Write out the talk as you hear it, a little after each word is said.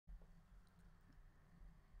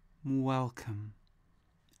Welcome.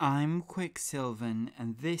 I'm Quicksilvan,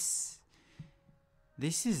 and this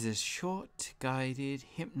is a short, guided,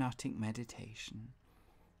 hypnotic meditation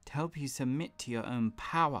to help you submit to your own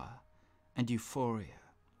power and euphoria.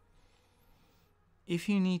 If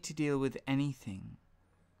you need to deal with anything,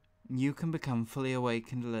 you can become fully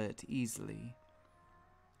awake and alert easily.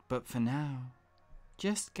 But for now,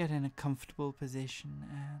 just get in a comfortable position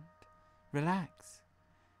and relax,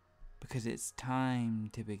 because it's time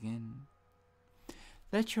to begin.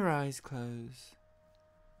 Let your eyes close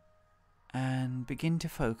and begin to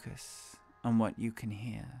focus on what you can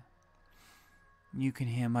hear. You can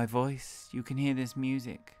hear my voice, you can hear this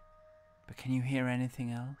music, but can you hear anything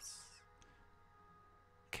else?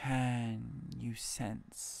 Can you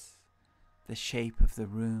sense the shape of the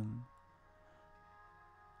room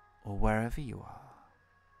or wherever you are?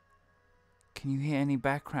 Can you hear any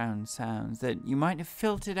background sounds that you might have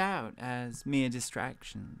filtered out as mere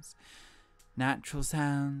distractions? Natural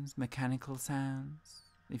sounds, mechanical sounds.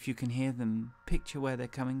 If you can hear them, picture where they're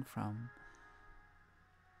coming from.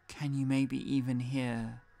 Can you maybe even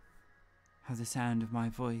hear how the sound of my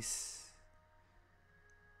voice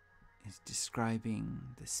is describing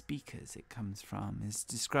the speakers it comes from, is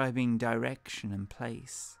describing direction and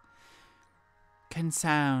place? Can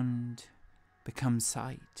sound become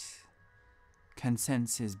sight? Can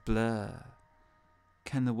senses blur?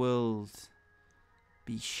 Can the world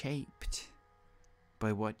be shaped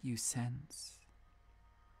by what you sense?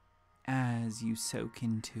 As you soak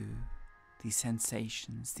into these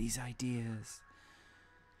sensations, these ideas,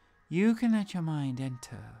 you can let your mind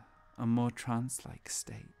enter a more trance-like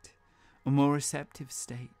state, a more receptive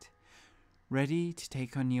state, ready to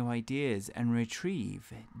take on new ideas and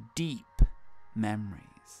retrieve deep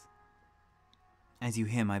memories. As you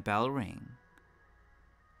hear my bell ring,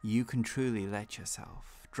 you can truly let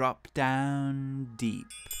yourself drop down deep.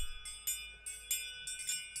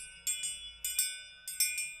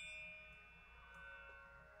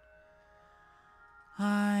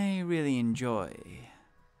 I really enjoy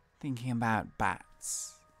thinking about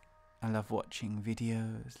bats. I love watching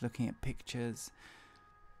videos, looking at pictures,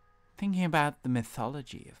 thinking about the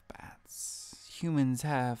mythology of bats. Humans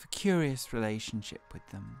have a curious relationship with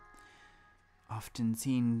them, often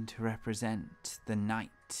seen to represent the night,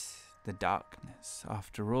 the darkness.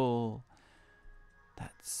 After all,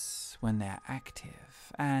 that's when they're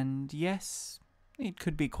active. And yes, it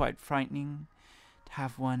could be quite frightening to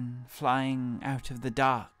have one flying out of the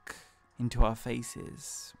dark into our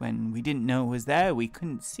faces when we didn't know it was there. We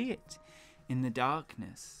couldn't see it in the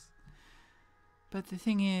darkness. But the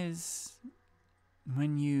thing is,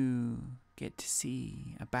 when you get to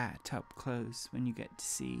see a bat up close, when you get to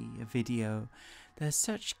see a video, they're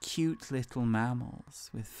such cute little mammals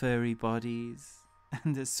with furry bodies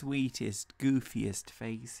and the sweetest, goofiest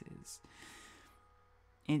faces.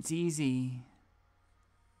 It's easy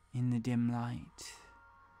in the dim light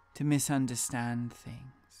to misunderstand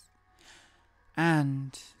things.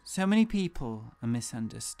 And so many people are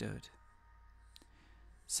misunderstood.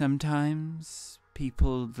 Sometimes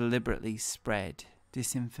people deliberately spread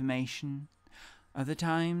disinformation. Other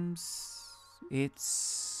times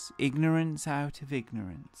it's ignorance out of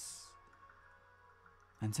ignorance.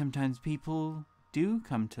 And sometimes people do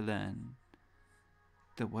come to learn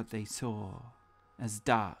that what they saw as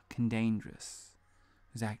dark and dangerous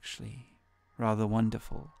was actually rather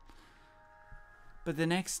wonderful. But the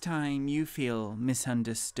next time you feel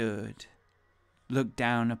misunderstood, looked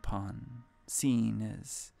down upon, seen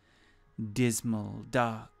as dismal,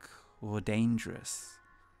 dark, or dangerous,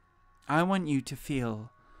 I want you to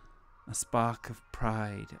feel a spark of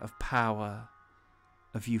pride, of power,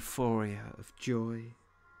 of euphoria, of joy,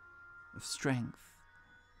 of strength,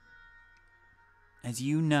 as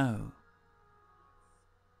you know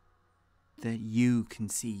that you can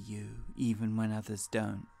see you even when others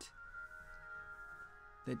don't,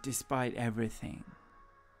 that despite everything,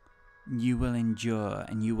 you will endure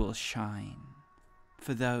and you will shine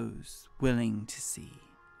for those willing to see.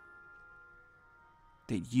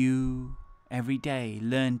 That you, every day,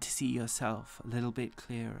 learn to see yourself a little bit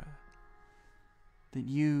clearer. That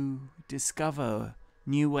you discover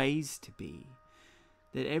new ways to be.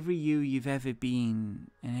 That every you you've ever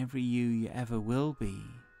been and every you ever will be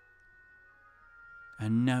are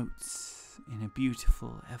notes in a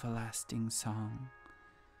beautiful, everlasting song.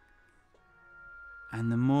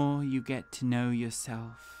 And the more you get to know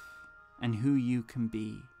yourself and who you can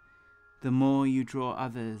be, the more you draw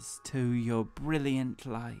others to your brilliant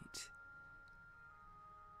light.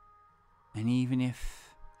 And even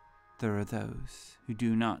if there are those who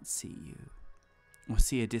do not see you or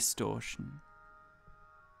see a distortion,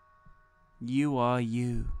 you are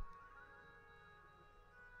you.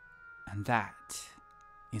 And that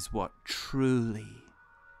is what truly,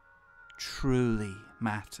 truly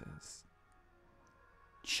matters.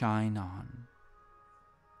 Shine on,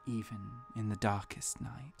 even in the darkest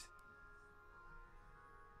night.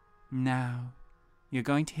 Now, you're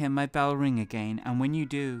going to hear my bell ring again, and when you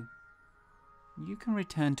do, you can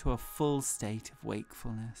return to a full state of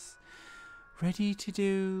wakefulness, ready to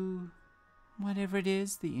do whatever it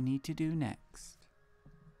is that you need to do next.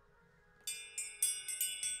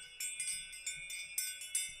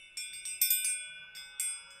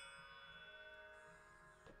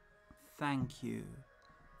 Thank you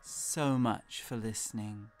so much for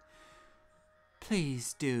listening.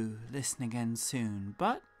 Please do listen again soon,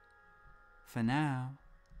 but for now,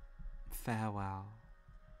 farewell.